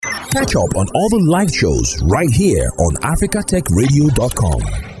Catch up on all the live shows right here on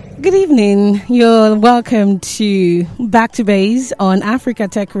africatechradio.com. Good evening. You're welcome to Back to Base on Africa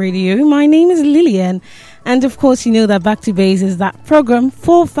Tech Radio. My name is Lillian. And of course, you know that Back to Base is that program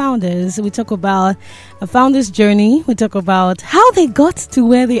for founders. We talk about a founder's journey. We talk about how they got to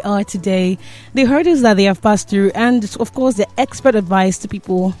where they are today, the hurdles that they have passed through, and of course, the expert advice to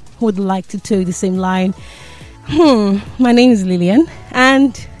people who would like to toe the same line. My name is Lillian.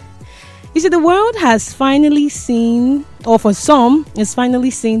 And you see, the world has finally seen, or for some, is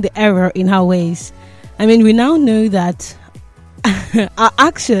finally seeing the error in our ways. I mean, we now know that our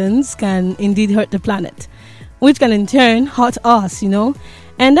actions can indeed hurt the planet, which can in turn hurt us, And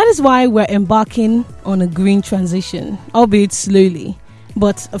that is why we're embarking on a green transition, albeit slowly.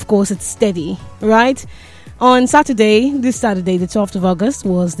 But, of course, it's steady, right? On this Saturday, the 12th of August,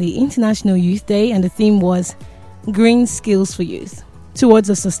 was the International Youth Day, and the theme was Green Skills for Youth Towards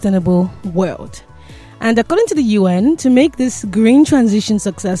a Sustainable World. And according to the UN, to make this green transition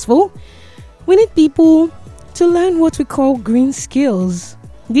successful, we need people to learn what we call green skills.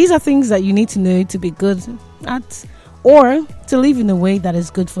 These are things that you need to know to be good at or to live in a way that is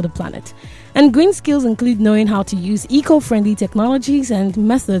good for the planet. And green skills include knowing how to use eco-friendly technologies and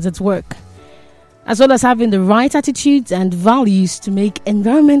methods at work, as well as having the right attitudes and values to make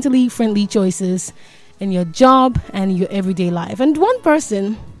environmentally friendly choices in your job and your everyday life. And one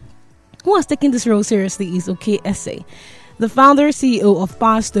person who has taken this role seriously is Okey Esse, the founder CEO of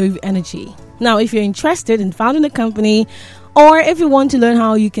Powerstove Energy. Now, if you're interested in founding a company, or if you want to learn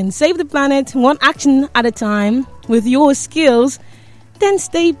how you can save the planet one action at a time with your skills, then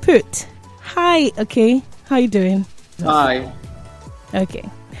stay put. Hi, Okey. How you doing? Hi. Okay.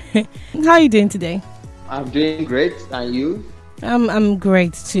 How are you doing today? I'm doing great. And you? I'm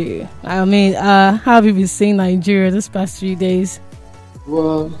great too. I mean, how have you been seeing Nigeria this past few days?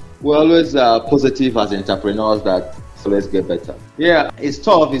 Well, we're always positive as entrepreneurs that so let's get better. Yeah, it's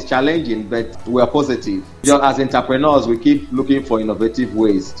tough, it's challenging, but we are positive. Just as entrepreneurs, we keep looking for innovative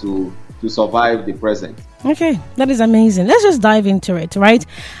ways to survive the present. Okay, that is amazing. Let's just dive into it, right?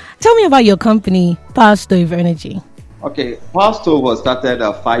 Tell me about your company, Powerstove Energy. Okay, Powerstove was started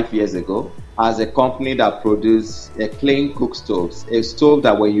 5 years ago as a company that produces a clean cook stoves, a stove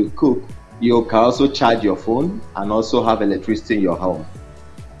that when you cook, you can also charge your phone and also have electricity in your home.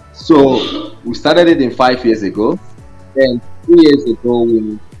 So we started it 5 years ago. Then 2 years ago,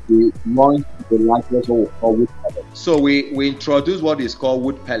 we launched the largest what we call wood pellet. So we introduced what is called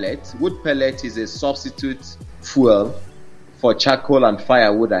wood pellet. Wood pellet is a substitute fuel for charcoal and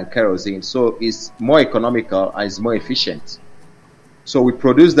firewood and kerosene. So it's more economical and it's more efficient. So we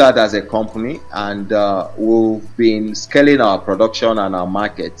produce that as a company, and we've been scaling our production and our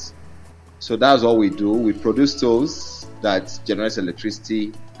market. So that's what we do. We produce stoves that generates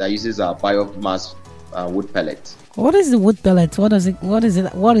electricity that uses our biomass wood pellet. What is the wood pellet? What is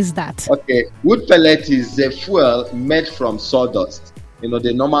that? Okay, wood pellet is a fuel made from sawdust.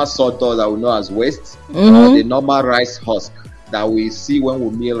 The normal sawdust that we know as waste, or the normal rice husk that we see when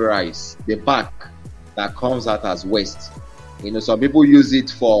we mill rice, the bark that comes out as waste. Some people use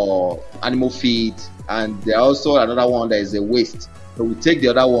it for animal feed, and there also another one that is a waste. So we take the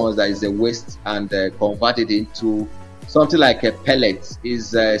other ones that is a waste and convert it into something like a pellet.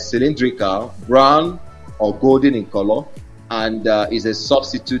 Is cylindrical, brown or golden in color, and is a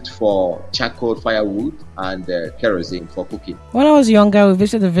substitute for charcoal, firewood, and kerosene for cooking. When I was younger, we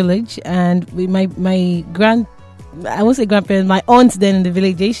visited the village, and my aunt then in the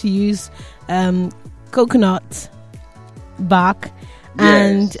village, they used to use coconut bark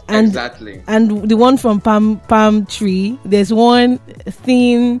and exactly. And the one from palm tree, there's one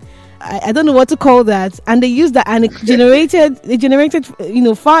thin, I don't know what to call that, and they used that, and it generated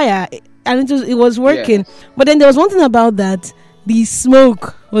fire, and it was working. Yes. But then there was one thing about that: the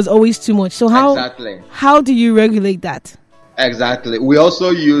smoke was always too much. So how do you regulate that? Exactly. We also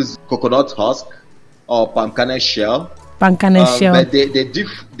use coconut husk or palm kernel shell. Palm kernel shell. But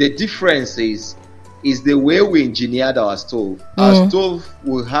the difference is the way we engineered our stove. Our stove,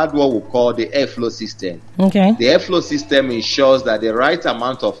 we had what we call the airflow system. Okay. The airflow system ensures that the right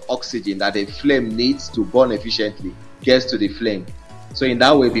amount of oxygen that the flame needs to burn efficiently gets to the flame. So in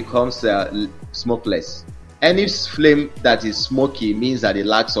that way, it becomes smokeless. Any flame that is smoky means that it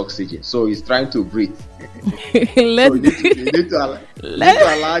lacks oxygen. So it's trying to breathe. So you need to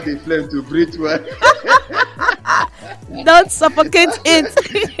allow the flame to breathe well. Don't suffocate it.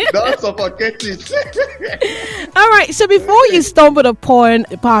 Don't suffocate it. All right. So before you stumbled upon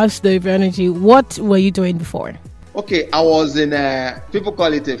Powerstove Energy, what were you doing before? Okay, I was in people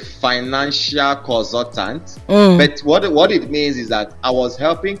call it a financial consultant, but what it means is that I was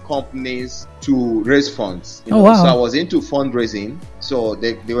helping companies to raise funds. Oh, wow. So I was into fundraising. So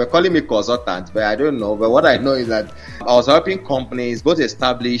they were calling me consultant, but I don't know. But what I know is that I was helping companies, both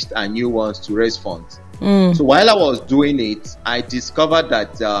established and new ones, to raise funds. So while I was doing it, I discovered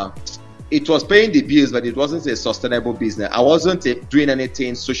that it was paying the bills, but it wasn't a sustainable business. I wasn't doing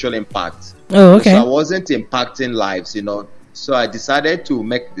anything social impact. Oh, okay. So I wasn't impacting lives, So I decided to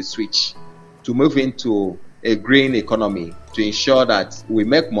make the switch to move into a green economy to ensure that we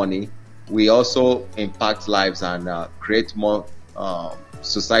make money, we also impact lives and create more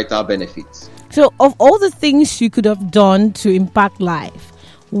societal benefits. So, of all the things you could have done to impact life,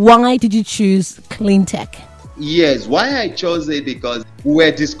 why did you choose clean tech? Yes, why I chose it because we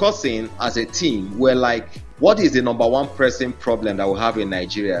were discussing as a team. We're like, what is the number one pressing problem that we have in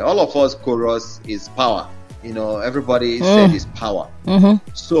Nigeria? All of us chorus is power. Everybody said it's power.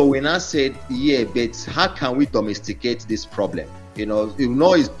 So we now said, but how can we domesticate this problem?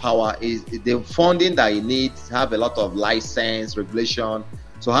 It's power, is the funding that it needs, have a lot of license, regulation.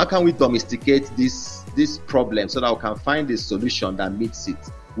 So how can we domesticate this problem so that we can find a solution that meets it?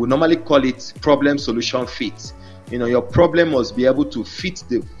 We normally call it problem solution fit. Your problem must be able to fit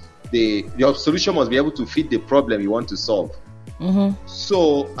your solution must be able to fit the problem you want to solve.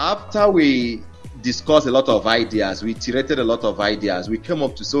 So after we discussed a lot of ideas, we iterated a lot of ideas, we came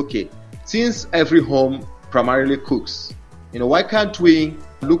up to say, okay, since every home primarily cooks, why can't we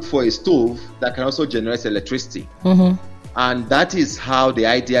look for a stove that can also generate electricity? And that is how the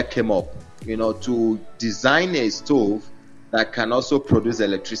idea came up, to design a stove that can also produce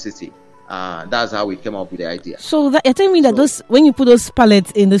electricity. That's how we came up with the idea. So you're telling me that when you put those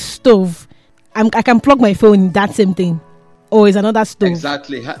pellets in the stove, I can plug my phone in that same thing, or is another stove?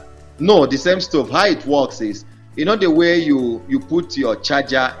 Exactly. No, the same stove. How it works is, the way you put your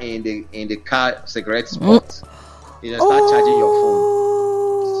charger in the car cigarette spot, start charging your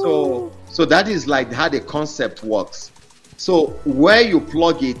phone. So that is like how the concept works. So where you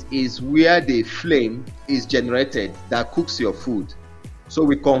plug it is where the flame is generated that cooks your food. So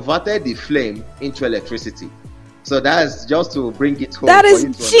we converted the flame into electricity. So that's just to bring it home. That is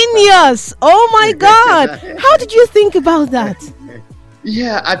genius. Oh my God. How did you think about that?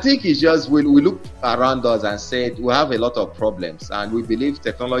 Yeah, I think it's just we look around us and said we have a lot of problems, and we believe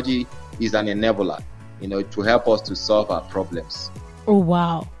technology is an enabler, to help us to solve our problems. Oh,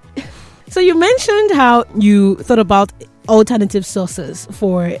 wow. So you mentioned how you thought about alternative sources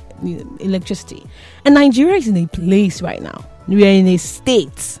for electricity. And Nigeria is in a place right now. We are in a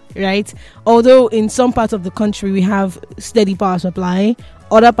state, right? Although in some parts of the country we have steady power supply,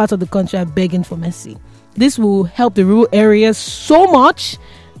 other parts of the country are begging for mercy. This will help the rural areas so much,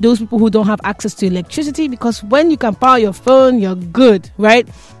 those people who don't have access to electricity, because when you can power your phone, you're good, right?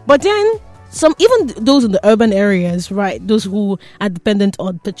 But then even those in the urban areas, right, those who are dependent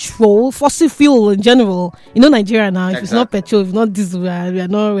on petrol, fossil fuel in general, Nigeria now, if it's not petrol, if it's not diesel, we are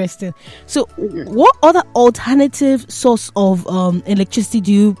not resting. So what other alternative source of electricity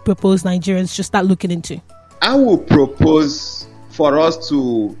do you propose Nigerians should start looking into? I will propose for us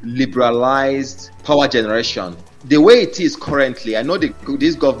to liberalize power generation. The way it is currently, I know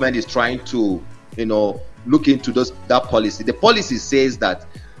this government is trying to, look into that policy. The policy says that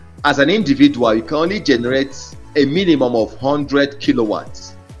as an individual, you can only generate a minimum of 100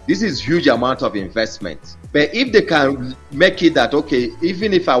 kilowatts. This is huge amount of investment. But if they can make it that, okay,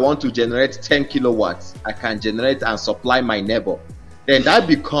 even if I want to generate 10 kilowatts, I can generate and supply my neighbor, then that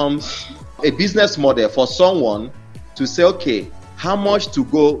becomes a business model for someone to say, okay, how much to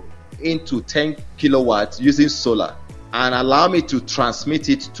go into 10 kilowatts using solar and allow me to transmit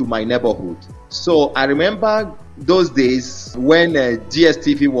it to my neighborhood. So I remember those days when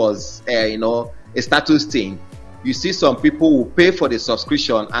DSTV was, a status thing. You see some people who pay for the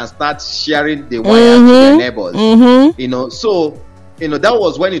subscription and start sharing the wire to their neighbors. So that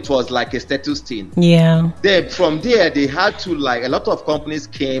was when it was like a status thing. Yeah. Then from there, they had to, a lot of companies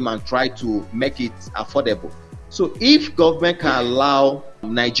came and tried to make it affordable. So if government can allow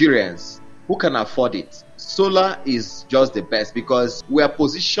Nigerians who can afford it, solar is just the best, because we are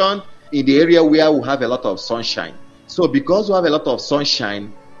positioned in the area where we have a lot of sunshine. So because we have a lot of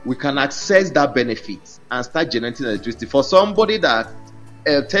sunshine, we can access that benefit and start generating electricity. For somebody that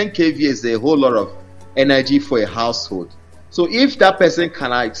 10 kV is a whole lot of energy for a household. So if that person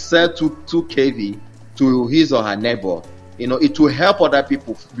can sell 2 kV to his or her neighbor, it will help other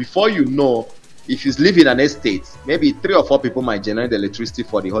people. Before you know, if you live in an estate, maybe 3 or 4 people might generate electricity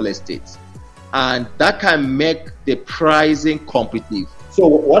for the whole estate. And that can make the pricing competitive. So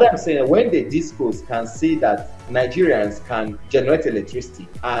what I'm saying, when the discos can see that Nigerians can generate electricity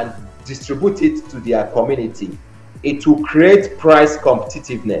and distribute it to their community, it will create price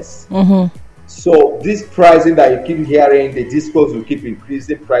competitiveness. So this pricing that you keep hearing, the discos will keep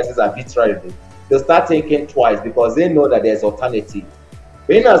increasing prices arbitrarily. They'll start thinking twice because they know that there's alternative.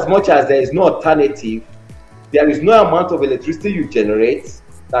 But in as much as there is no alternative, there is no amount of electricity you generate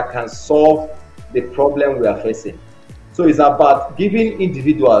that can solve the problem we are facing. So it's about giving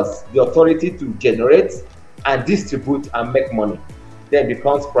individuals the authority to generate and distribute and make money. Then it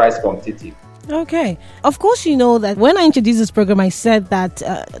becomes price competitive. Okay. Of course, you know that when I introduced this program, I said that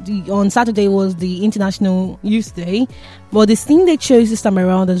on Saturday was the International Youth Day. But the thing they chose this time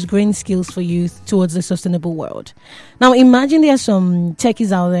around is growing skills for youth towards a sustainable world. Now, imagine there are some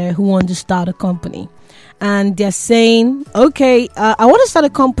techies out there who want to start a company. And they're saying, okay, I want to start a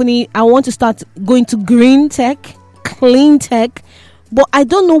company. I want to start going to green tech, clean tech, but I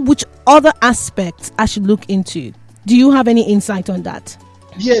don't know which other aspects I should look into. Do you have any insight on that?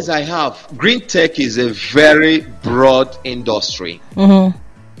 Yes, I have. Green tech is a very broad industry.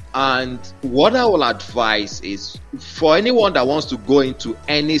 And what I will advise is for anyone that wants to go into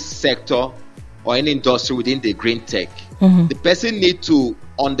any sector or any industry within the green tech, the person needs to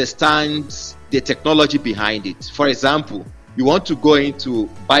understand the technology behind it. For example, you want to go into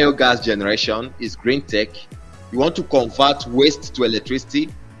biogas generation, is green tech. You want to convert waste to electricity,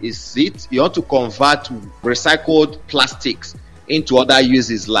 is it. You want to convert recycled plastics into other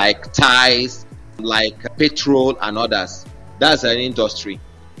uses like ties, like petrol and others. That's an industry.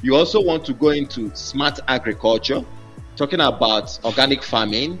 You also want to go into smart agriculture, talking about organic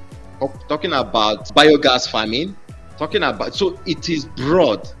farming, talking about biogas farming, so it is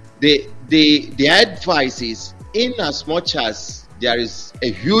broad. The advice is, in as much as there is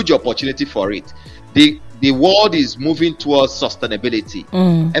a huge opportunity for it, the world is moving towards sustainability.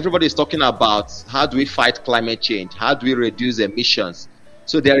 Everybody is talking about how do we fight climate change? How do we reduce emissions?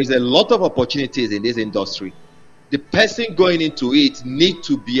 So there is a lot of opportunities in this industry. The person going into it need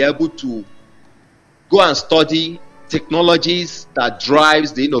to be able to go and study technologies that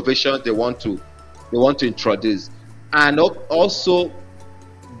drives the innovation they want to introduce, and also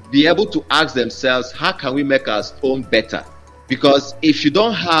be able to ask themselves, how can we make our own better? Because if you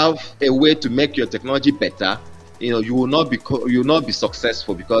don't have a way to make your technology better, you will not be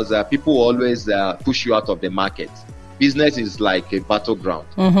successful, because people will always push you out of the market. Business is like a battleground.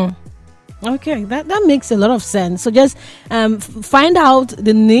 Okay, that makes a lot of sense. So just find out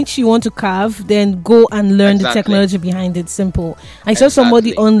the niche you want to carve, then go and learn the technology behind it. Simple. I saw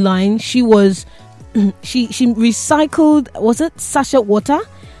somebody online. She was she recycled, was it sachet water?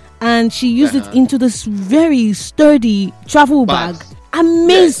 And she used it into this very sturdy travel bag.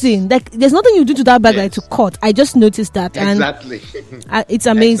 Amazing. Like, there's nothing you do to that bag like to cut. I just noticed that. And it's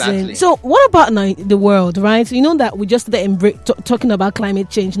amazing. So what about now the world, right? So you know that we just started talking about climate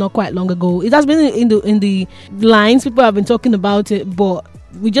change not quite long ago. It has been in the lines. People have been talking about it, but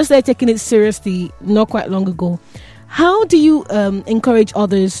we just started taking it seriously not quite long ago. How do you encourage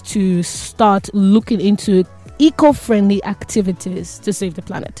others to start looking into eco-friendly activities to save the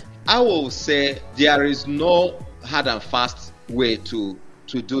planet? I will say there is no hard and fast way to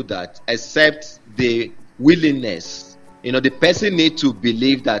do that, except the willingness. The person need to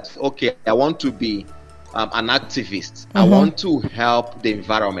believe that, okay, I want to be an activist. I want to help the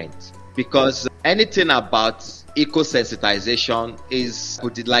environment, because anything about eco-sensitization is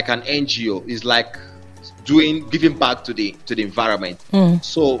like an NGO, is like giving back to the environment.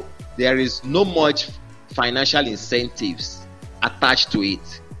 So there is no much financial incentives attached to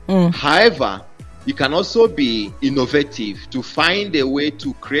it. However, you can also be innovative to find a way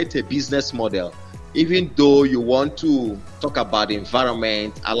to create a business model. Even though you want to talk about the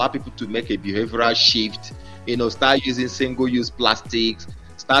environment, allow people to make a behavioral shift, start using single-use plastics,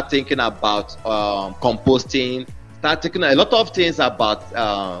 start thinking about composting, start taking a lot of things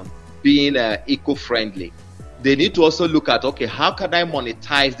about being eco-friendly. They need to also look at, okay, how can I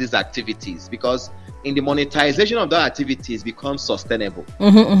monetize these activities? Because in the monetization of that activities becomes sustainable.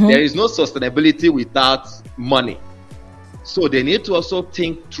 There is no sustainability without money. So they need to also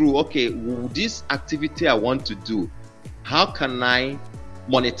think through, okay, this activity I want to do, how can I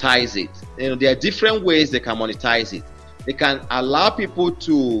monetize it? There are different ways they can monetize it. They can allow people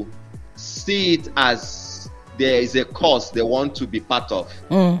to see it as there is a cause they want to be part of.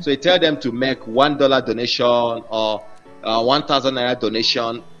 So you tell them to make $1 donation or 1,000 naira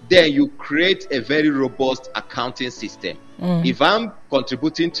donation. Then you create a very robust accounting system. If I'm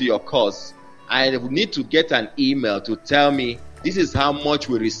contributing to your cause, I need to get an email to tell me this is how much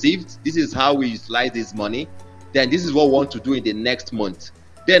we received, this is how we utilize this money, then this is what we want to do in the next month.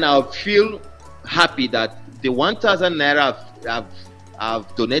 Then I'll feel happy that the 1,000 naira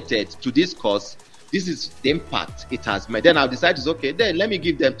I've donated to this cause, this is the impact it has made. Then I'll decide it's okay, then let me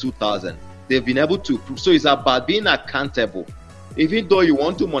give them 2,000. They've been able to prove. So it's about being accountable. Even though you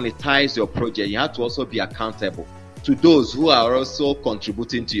want to monetize your project, you have to also be accountable to those who are also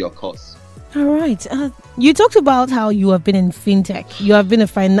contributing to your cause. All right. You talked about how you have been in fintech. You have been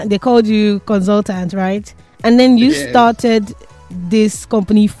they called you consultant, right? And then you started this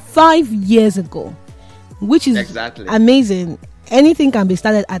company 5 years ago, which is exactly amazing. Anything can be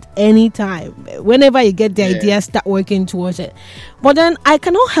started at any time. Whenever you get the idea, start working towards it. But then I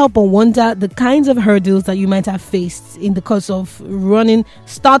cannot help but wonder the kinds of hurdles that you might have faced in the course of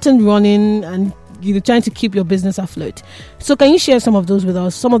starting running, and trying to keep your business afloat. So can you share some of those with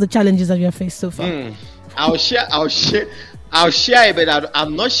us? Some of the challenges that you have faced so far? I'll share it, but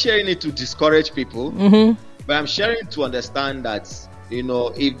I'm not sharing it to discourage people. But I'm sharing to understand that,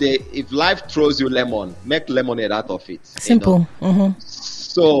 if life throws you lemon, make lemonade out of it. Simple.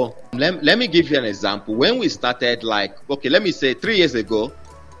 So let me give you an example. When we started, let me say 3 years ago,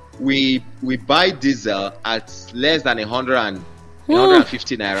 we buy diesel at less than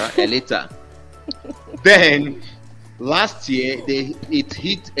 150 naira a liter. Then last year it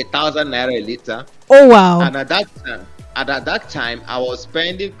hit 1,000 naira a liter. Oh wow! And at that time, I was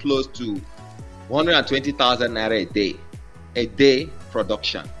spending close to 120,000 naira a day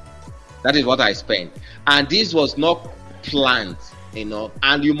production. That is what I spent, and this was not planned,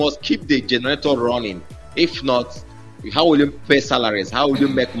 And you must keep the generator running. If not, how will you pay salaries? How will you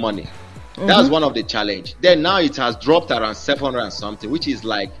make money? That's one of the challenge. Then now it has dropped around 700 and something, which is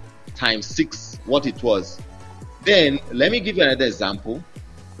like times 6 what it was. Then let me give you another example.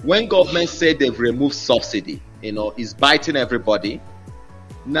 When government said they've removed subsidy, it's biting everybody.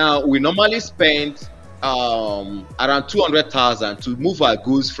 Now we normally spend around 200,000 to move our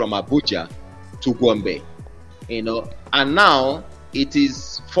goods from Abuja to Gombe, and now it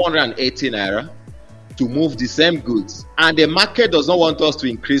is 480 naira to move the same goods, and the market does not want us to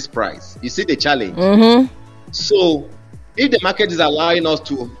increase price. You see the challenge. So if the market is allowing us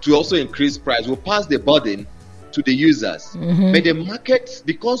to also increase price, we'll pass the burden to the users. But the market,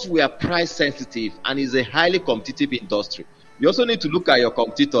 because we are price sensitive and is a highly competitive industry, you also need to look at your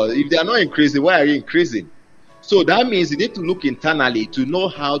competitors. If they are not increasing, why are you increasing? So that means you need to look internally to know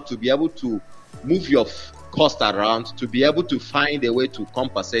how to be able to move your cost around, to be able to find a way to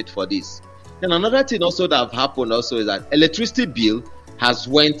compensate for this. And another thing also that have happened also is that electricity bill has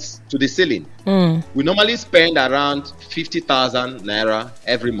went to the ceiling. We normally spend around 50,000 naira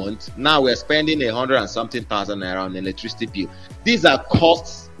every month. Now we're spending 100 and something thousand naira on electricity bill. These are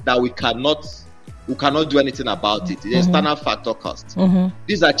costs that we cannot do anything about it. The external factor costs.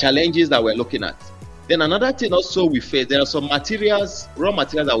 These are challenges that we're looking at. Then another thing also we face, there are some raw materials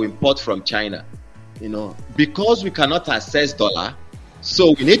that we import from China. Because we cannot access dollar,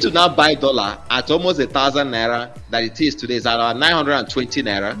 so we need to now buy dollar at almost 1,000 naira that it is today. It's around 920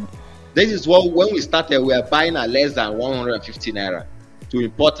 naira. This is what, when we started, we were buying at less than 150 naira to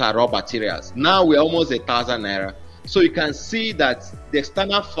import our raw materials. Now we're almost 1,000 naira. So you can see that the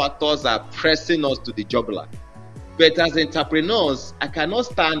external factors are pressing us to the jugular. But as entrepreneurs, I cannot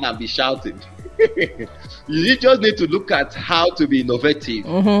stand and be shouting. You just need to look at how to be innovative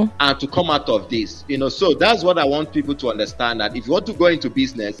and to come out of this. So that's what I want people to understand, that if you want to go into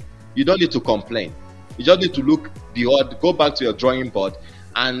business, you don't need to complain. You just need to look go back to your drawing board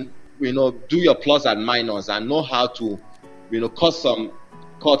and do your plus and minus and know how to cut some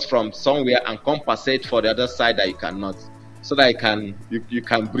cuts from somewhere and compensate for the other side that you cannot, so that you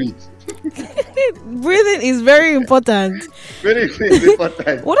can breathe. Breathing is very important. Breathing is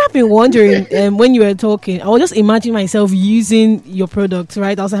important. What I've been wondering when you were talking, I was just imagining myself using your products,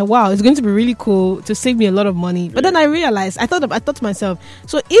 right? I was like, wow, it's going to be really cool to save me a lot of money. But then I realized, I thought to myself,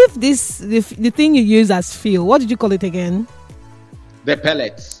 so if the thing you use as fuel, what did you call it again? The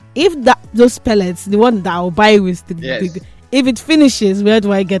pellets. If those pellets, the one that I'll buy with if it finishes, where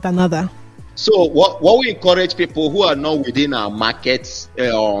do I get another? So what we encourage people who are not within our markets,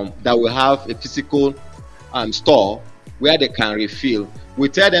 that will have a physical store where they can refill, we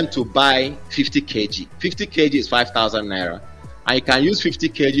tell them to buy 50 kg. 50 kg is 5,000 naira. And you can use 50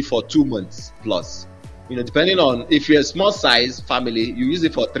 kg for 2 months plus. Depending on, if you're a small size family, you use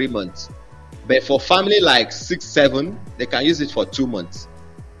it for 3 months. But for family like 6, 7, they can use it for 2 months.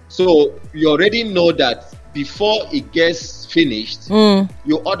 So you already know that before it gets finished,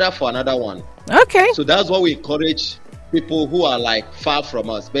 you order for another one. Okay. So that's what we encourage people who are like far from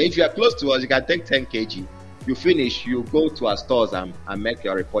us. But if you are close to us, you can take 10 kg you finish, you go to our stores and make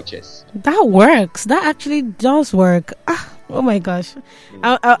your repurchase. That works. That actually does work. Oh my gosh.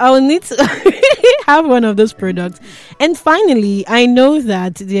 I will need to have one of those products. And finally, I know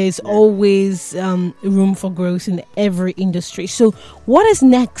that there's always room for growth in every industry. So what is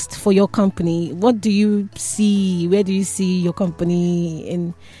next for your company? What do you see? Where do you see your company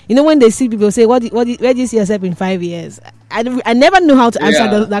in? When they see people say, where do you see yourself in 5 years? I never know how to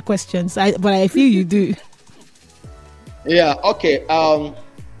answer that question. But I feel you do. Yeah. Okay.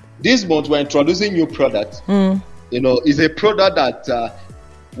 This month we're introducing new products. It's a product that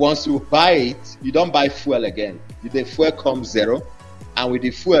once you buy it, you don't buy fuel again. The fuel comes zero, and with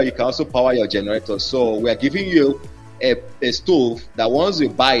the fuel, you can also power your generator. So we are giving you a stove that once you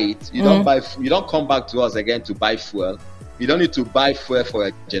buy it, you don't come back to us again to buy fuel. You don't need to buy fuel for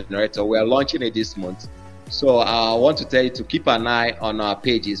a generator. We are launching it this month. So I want to tell you to keep an eye on our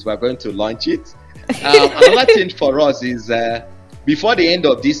pages. We're going to launch it. Another thing for us is before the end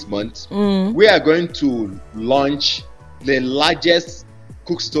of this month, we are going to launch the largest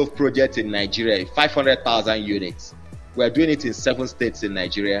cook stove project in Nigeria, 500,000 units. We're doing it in 7 states in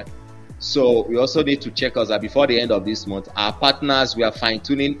Nigeria. So we also need to check us out before the end of this month. Our partners, we are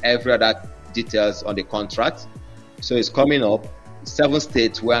fine-tuning every other details on the contract. So it's coming up. 7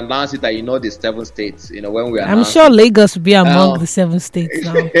 states. We announced it that the 7 states. When we I'm sure Lagos will be among the 7 states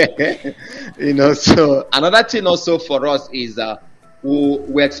now. So another thing also for us is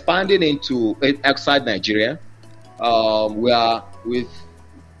we're expanding into outside Nigeria. We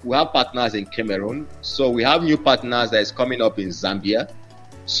have partners in Cameroon. So we have new partners that is coming up in Zambia.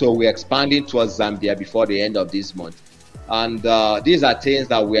 So we're expanding towards Zambia before the end of this month. And these are things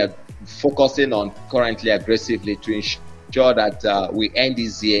that we are focusing on currently aggressively to ensure that we end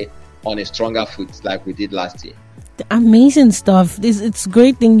this year on a stronger foot like we did last year. Amazing stuff. It's a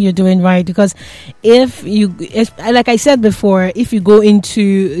great thing you're doing, right? Because like I said before, if you go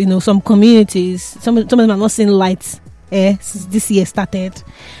into some communities, some of them are not seeing lights since this year started,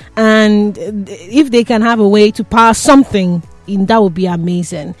 and if they can have a way to power something, that would be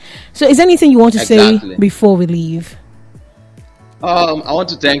amazing. So, is there anything you want to say before we leave? I want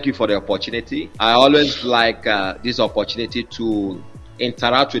to thank you for the opportunity. I always like this opportunity to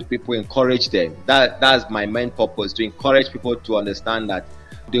interact with people, encourage them. That's my main purpose, to encourage people to understand that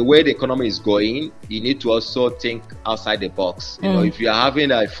the way the economy is going, you need to also think outside the box. If you're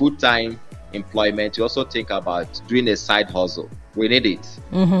having a full-time employment, you also think about doing a side hustle. We need it.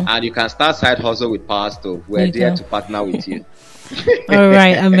 And you can start side hustle with Powerstove. We're there to partner with you. All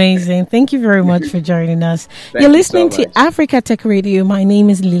right, amazing. Thank you very much for joining us. You're listening to Africa Tech Radio. My name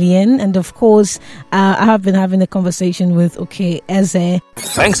is Lillian, and of course, I have been having a conversation with Okey Esse.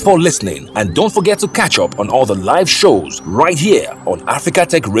 Thanks for listening, and don't forget to catch up on all the live shows right here on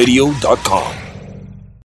africatechradio.com.